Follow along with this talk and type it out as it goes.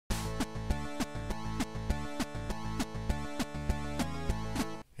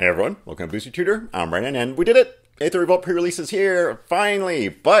Hey everyone, welcome to Booster Tutor. I'm Brandon, and we did it! Aether Revolt pre-release is here, finally!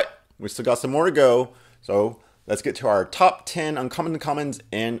 But we still got some more to go, so let's get to our top 10 uncommon commons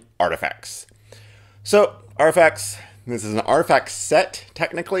and artifacts. So, artifacts, this is an artifact set,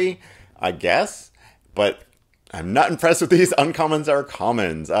 technically, I guess, but I'm not impressed with these uncommons or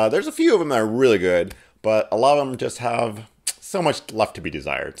commons. There's a few of them that are really good, but a lot of them just have so much left to be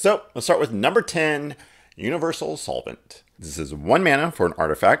desired. So, let's start with number 10, Universal Solvent. This is 1 mana for an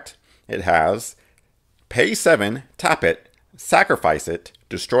artifact. It has pay 7, tap it, sacrifice it,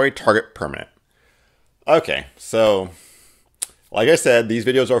 destroy target permanent. Okay, so like I said, these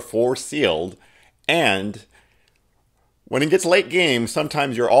videos are for sealed, and when it gets late game,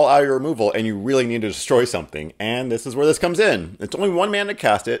 sometimes you're all out of your removal and you really need to destroy something, and this is where this comes in. It's only 1 mana to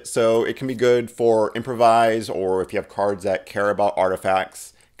cast it, so it can be good for improvise, or if you have cards that care about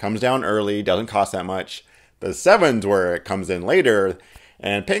artifacts. Comes down early, doesn't cost that much. The 7's where it comes in later,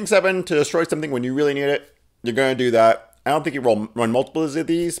 and paying 7 to destroy something when you really need it, you're going to do that. I don't think you run multiples of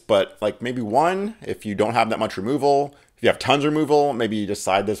these, but like maybe 1 if you don't have that much removal. If you have tons of removal, maybe you just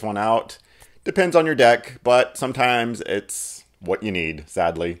side this one out. Depends on your deck, but sometimes it's what you need,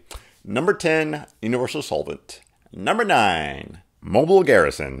 sadly. Number 10, Universal Solvent. Number 9, Mobile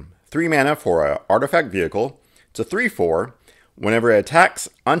Garrison. 3 mana for an artifact vehicle. It's a 3/4. Whenever it attacks,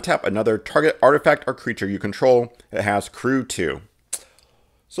 untap another target artifact or creature you control. It has crew 2.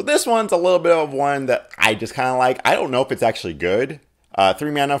 So this one's a little bit of one that I just kind of like. I don't know if it's actually good. 3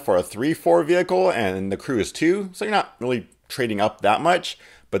 mana for a 3/4 vehicle, and the crew is 2, so you're not really trading up that much.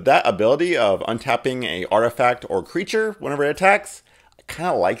 But that ability of untapping a artifact or creature whenever it attacks, I kind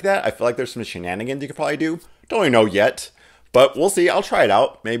of like that. I feel like there's some shenanigans you could probably do. Don't really know yet, but we'll see. I'll try it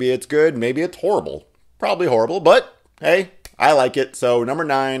out. Maybe it's good, maybe it's horrible. Probably horrible, but hey, I like it. So number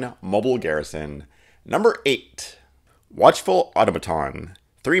 9, Mobile Garrison. Number 8, Watchful Automaton.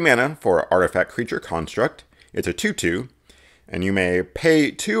 3 mana for artifact creature construct. It's a 2/2, and you may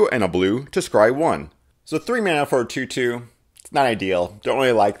pay 2 and a blue to scry 1. So 3 mana for a 2/2, it's not ideal. Don't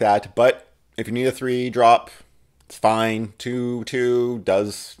really like that, but if you need a 3-drop, it's fine. 2/2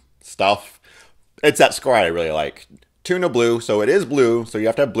 does stuff. It's that scry I really like. 2 and a blue, so it is blue, so you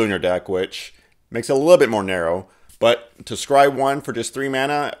have to have blue in your deck, which makes it a little bit more narrow. But to scry 1 for just 3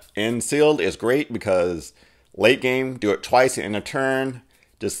 mana in sealed is great because late game, do it twice in a turn.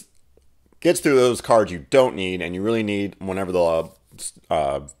 Just gets through those cards you don't need and you really need whenever the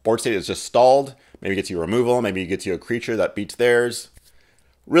board state is just stalled. Maybe it gets you removal, maybe it gets you a creature that beats theirs.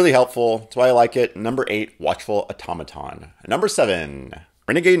 Really helpful. That's why I like it. Number 8, Watchful Automaton. Number 7,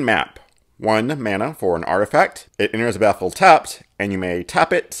 Renegade Map. 1 mana for an artifact. It enters the battlefield tapped, and you may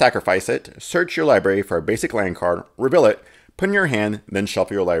tap it, sacrifice it, search your library for a basic land card, reveal it, put it in your hand, then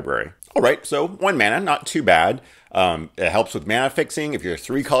shuffle your library. Alright, so 1 mana, not too bad. It helps with mana fixing. If you're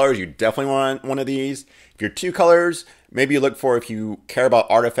 3 colors, you definitely want one of these. If you're 2 colors, maybe you look for, if you care about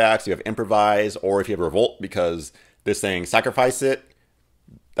artifacts, you have improvise, or if you have revolt, because this thing, sacrifice it,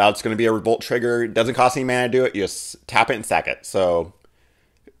 that's going to be a revolt trigger. It doesn't cost any mana to do it. You just tap it and sack it. So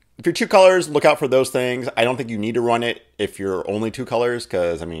if you're 2 colors, look out for those things. I don't think you need to run it if you're only 2 colors,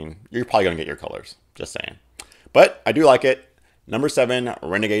 because, I mean, you're probably going to get your colors. Just saying. But I do like it. Number 7,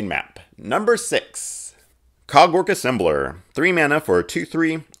 Renegade Map. Number 6, Cogwork Assembler. 3 mana for a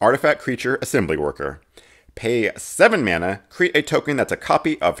 2/3 artifact creature assembly worker. Pay 7 mana, create a token that's a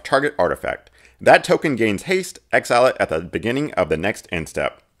copy of target artifact. That token gains haste, exile it at the beginning of the next end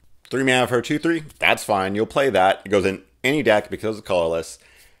step. 3 mana for a 2/3, that's fine. You'll play that. It goes in any deck because it's colorless.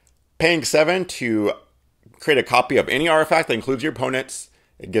 Paying 7 to create a copy of any artifact that includes your opponent's.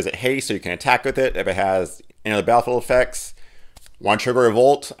 It gives it haste so you can attack with it if it has any of the battlefield effects. 1 trigger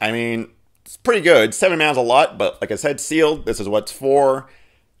revolt. I mean, it's pretty good. 7 mana is a lot, but like I said, sealed, this is what's for.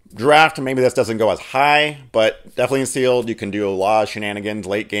 Draft, maybe this doesn't go as high, but definitely in sealed, you can do a lot of shenanigans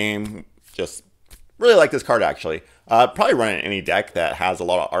late game. Just really like this card, actually. Probably run it in any deck that has a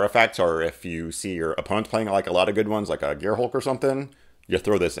lot of artifacts, or if you see your opponents playing like a lot of good ones, like a Gearhulk or something, you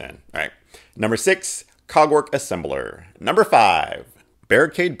throw this in. All right. Number 6, Cogwork Assembler. Number 5,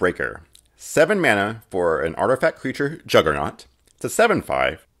 Barricade Breaker. 7 mana for an artifact creature, Juggernaut. It's a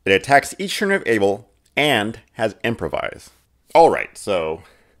 7/5. It attacks each turn of able and has improvise. Alright, so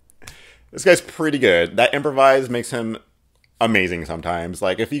this guy's pretty good. That improvise makes him amazing sometimes.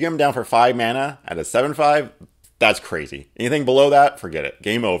 Like, if you get him down for 5 mana at a 7/5, that's crazy. Anything below that, forget it.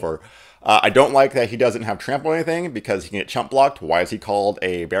 Game over. I don't like that he doesn't have trample or anything because he can get chump blocked. Why is he called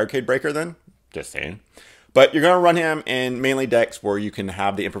a Barricade Breaker then? Just saying. But you're going to run him in mainly decks where you can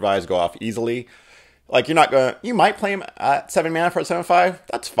have the improvise go off easily. Like, you're not you might play him at 7 mana for a 7/5.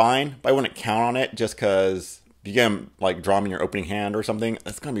 That's fine, but I wouldn't count on it just because If you get him like draw him in your opening hand or something,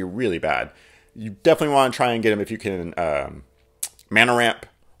 that's going to be really bad. You definitely want to try and get him if you can mana ramp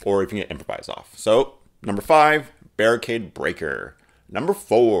or if you can get improvise off. So number 5, Barricade Breaker. Number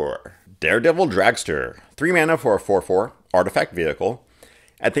 4, Daredevil Dragster. 3 mana for a 4/4 artifact vehicle.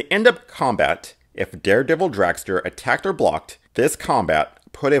 At the end of combat, if Daredevil Dragster attacked or blocked this combat,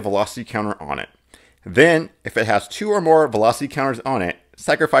 put a velocity counter on it. Then, if it has 2 or more velocity counters on it,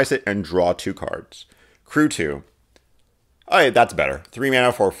 sacrifice it and draw 2 cards. Crew 2. Alright, that's better. 3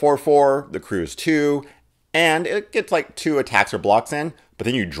 mana for 4/4, the crew is 2, and it gets like 2 attacks or blocks in, but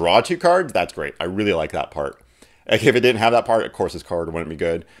then you draw 2 cards, that's great. I really like that part. Like, if it didn't have that part, of course this card wouldn't be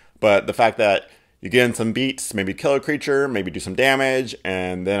good. But the fact that you get in some beats, maybe kill a creature, maybe do some damage,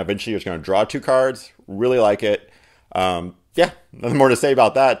 and then eventually you're just going to draw 2 cards, really like it. Yeah, nothing more to say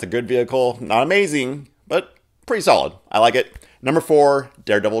about that. It's a good vehicle. Not amazing, but pretty solid. I like it. Number 4,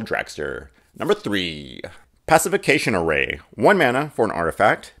 Daredevil Dragster. Number 3, Pacification Array. 1 mana for an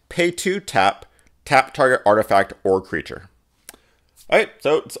artifact. Pay 2 tap. Tap target artifact or creature. Alright,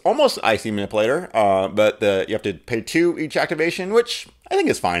 so it's almost Icy Manipulator, but you have to pay 2 each activation, which I think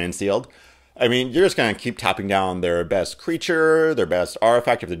is fine and sealed. I mean, you're just going to keep tapping down their best creature, their best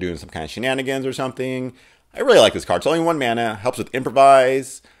artifact if they're doing some kind of shenanigans or something. I really like this card. It's only 1 mana, helps with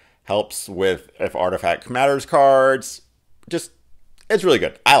improvise, helps with if artifact matters cards. Just, it's really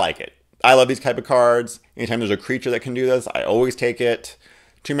good. I like it. I love these type of cards. Anytime there's a creature that can do this, I always take it.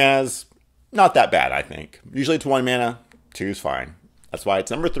 2 mana's not that bad, I think. Usually it's 1 mana, 2 is fine. That's why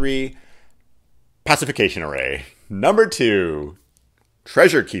it's number 3, Pacification Array. Number 2,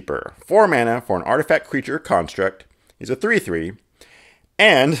 Treasure Keeper. 4 mana for an artifact creature construct. He's a 3/3.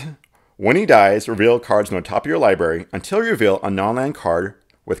 And when he dies, reveal cards on the top of your library until you reveal a non-land card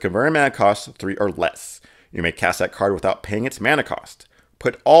with converted mana cost 3 or less. You may cast that card without paying its mana cost.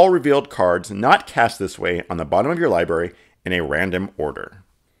 Put all revealed cards not cast this way on the bottom of your library in a random order.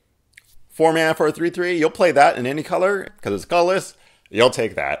 4 mana for a 3/3, you'll play that in any color because it's colorless. You'll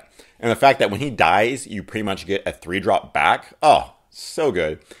take that. And the fact that when he dies, you pretty much get a 3-drop back. Oh, so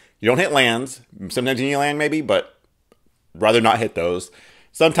good. You don't hit lands. Sometimes you need land maybe, but rather not hit those.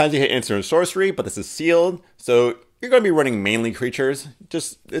 Sometimes you hit instant or sorcery, but this is sealed. So you're going to be running mainly creatures.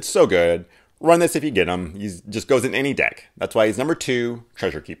 It's so good. Run this if you get him. He just goes in any deck. That's why he's number 2,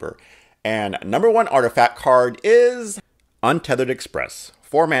 Treasure Keeper. And number 1 artifact card is Untethered Express.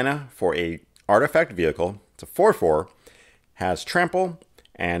 4 mana for a artifact vehicle. It's a 4/4. Has trample,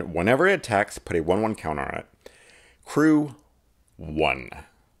 and whenever it attacks, put a 1/1 counter on it. Crew 1.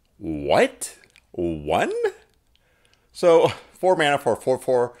 What? 1? So 4 mana for a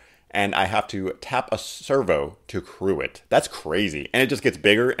 4/4, and I have to tap a servo to crew it. That's crazy. And it just gets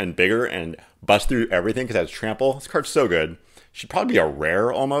bigger and bigger and busts through everything because it has trample. This card's so good. Should probably be a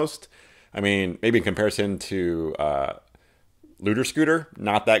rare almost. I mean, maybe in comparison to Looter Scooter,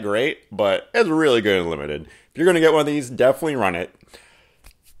 not that great, but it's really good and limited. If you're going to get one of these, definitely run it.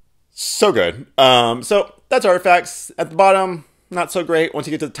 So good. So that's artifacts. At the bottom, not so great. Once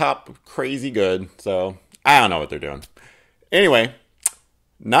you get to the top, crazy good. So I don't know what they're doing. Anyway,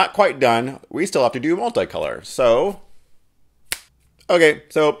 not quite done. We still have to do multicolor. So, okay,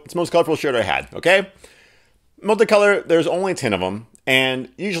 so it's the most colorful shirt I had, okay? Multicolor, there's only 10 of them.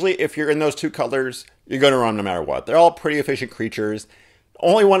 And usually if you're in those 2 colors, you're going to run no matter what. They're all pretty efficient creatures.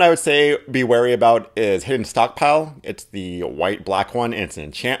 Only one I would say be wary about is Hidden Stockpile. It's the white-black one, and it's an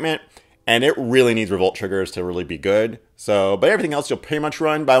enchantment. And it really needs revolt triggers to really be good. So, but everything else you'll pretty much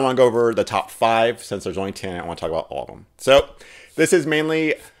run. But I want to go over the top 5 since there's only 10. I want to talk about all of them. So this is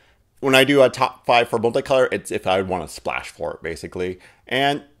mainly when I do a top 5 for multicolor. It's if I would want to splash for it, basically.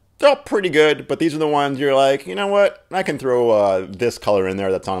 And they're all pretty good, but these are the ones you're like, you know what? I can throw this color in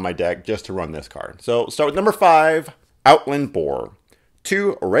there that's on my deck just to run this card. So start with number 5, Outland Boar.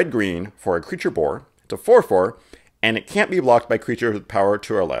 2 red-green for a creature boar. It's a 4/4, and it can't be blocked by creatures with power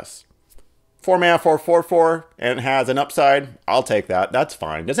 2 or less. 4 mana for a 4/4, and it has an upside. I'll take that. That's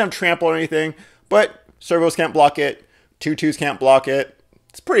fine. It doesn't have trample or anything, but servos can't block it. 2/2s can't block it.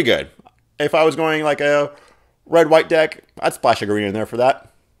 It's pretty good. If I was going like a red-white deck, I'd splash a green in there for that.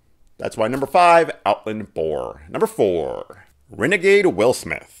 That's why number 5, Outland Boar. Number 4, Renegade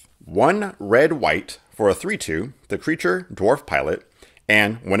Willsmith. 1 red-white for a 3/2, the creature Dwarf Pilot,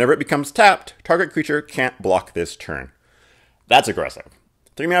 and whenever it becomes tapped, target creature can't block this turn. That's aggressive.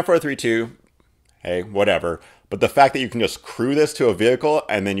 3 mana for a 3/2, hey, whatever. But the fact that you can just crew this to a vehicle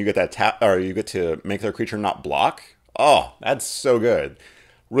and then you get that tap, or you get to make their creature not block, oh, that's so good.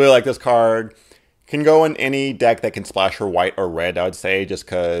 Really like this card. Can go in any deck that can splash for white or red, I would say, just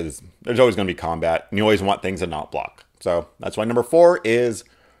because there's always going to be combat, and you always want things to not block. So that's why number 4 is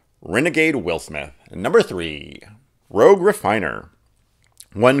Renegade Willsmith. Number 3, Rogue Refiner.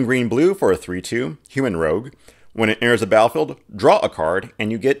 1 green blue for a 3/2 human rogue. When it enters the battlefield, draw a card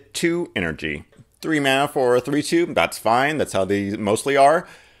and you get 2 energy. 3 mana for a 3/2, that's fine. That's how these mostly are.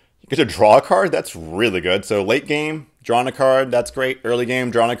 You get to draw a card, that's really good. So late game, drawing a card, that's great. Early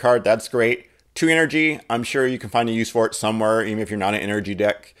game, drawing a card, that's great. 2 energy, I'm sure you can find a use for it somewhere, even if you're not an energy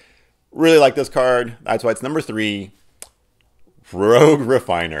deck. Really like this card. That's why it's number 3, Rogue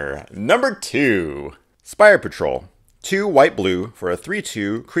Refiner. Number 2, Spire Patrol. 2 white blue for a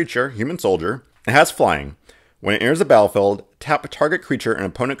 3/2 creature, human soldier. It has flying. When it enters the battlefield, tap a target creature an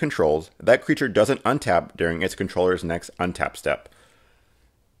opponent controls. That creature doesn't untap during its controller's next untap step.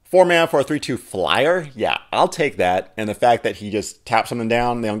 4 mana for a 3/2 flyer? Yeah, I'll take that. And the fact that he just taps something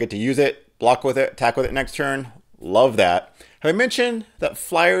down, they don't get to use it, block with it, attack with it next turn. Love that. Have I mentioned that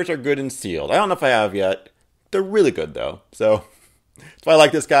flyers are good in sealed? I don't know if I have yet. They're really good though. So that's why I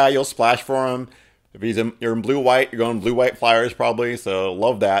like this guy. You'll splash for him. If you're in blue-white, you're going blue-white flyers probably. So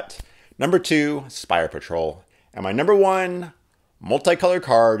love that. Number 2, Spire Patrol. And my number 1 multicolored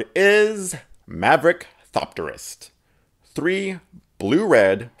card is Maverick Thopterist. 3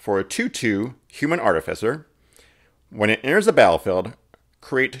 blue-red for a 2/2 human artificer. When it enters the battlefield,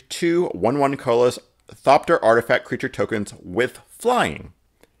 create 2 1/1 colorless Thopter artifact creature tokens with flying.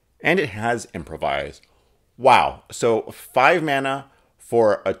 And it has improvise. Wow. So 5 mana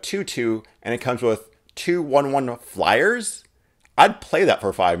for a 2/2, and it comes with 2 1/1 flyers. I'd play that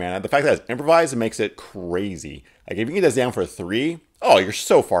for 5 mana. The fact that it's improvised makes it crazy. Like, if you can get this down for 3, oh, you're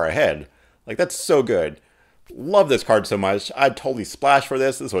so far ahead. Like, that's so good. Love this card so much. I'd totally splash for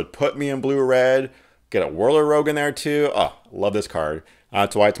this. This would put me in blue-red. Get a Whirler Rogue in there, too. Oh, love this card.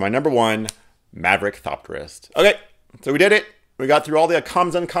 That's why it's my number 1, Maverick Thopterist. Okay, so we did it. We got through all the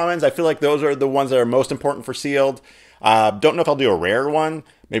commons and uncommons. I feel like those are the ones that are most important for sealed. Don't know if I'll do a rare one.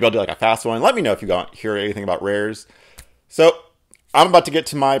 Maybe I'll do like a fast one. Let me know if you hear anything about rares. So I'm about to get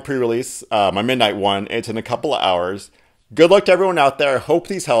to my pre-release, my midnight one. It's in a couple of hours. Good luck to everyone out there. I hope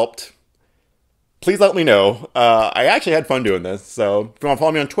these helped. Please let me know. I actually had fun doing this. So if you want to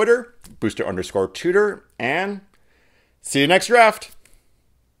follow me on Twitter, booster_tutor, and see you next draft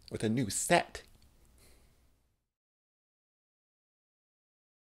with a new set.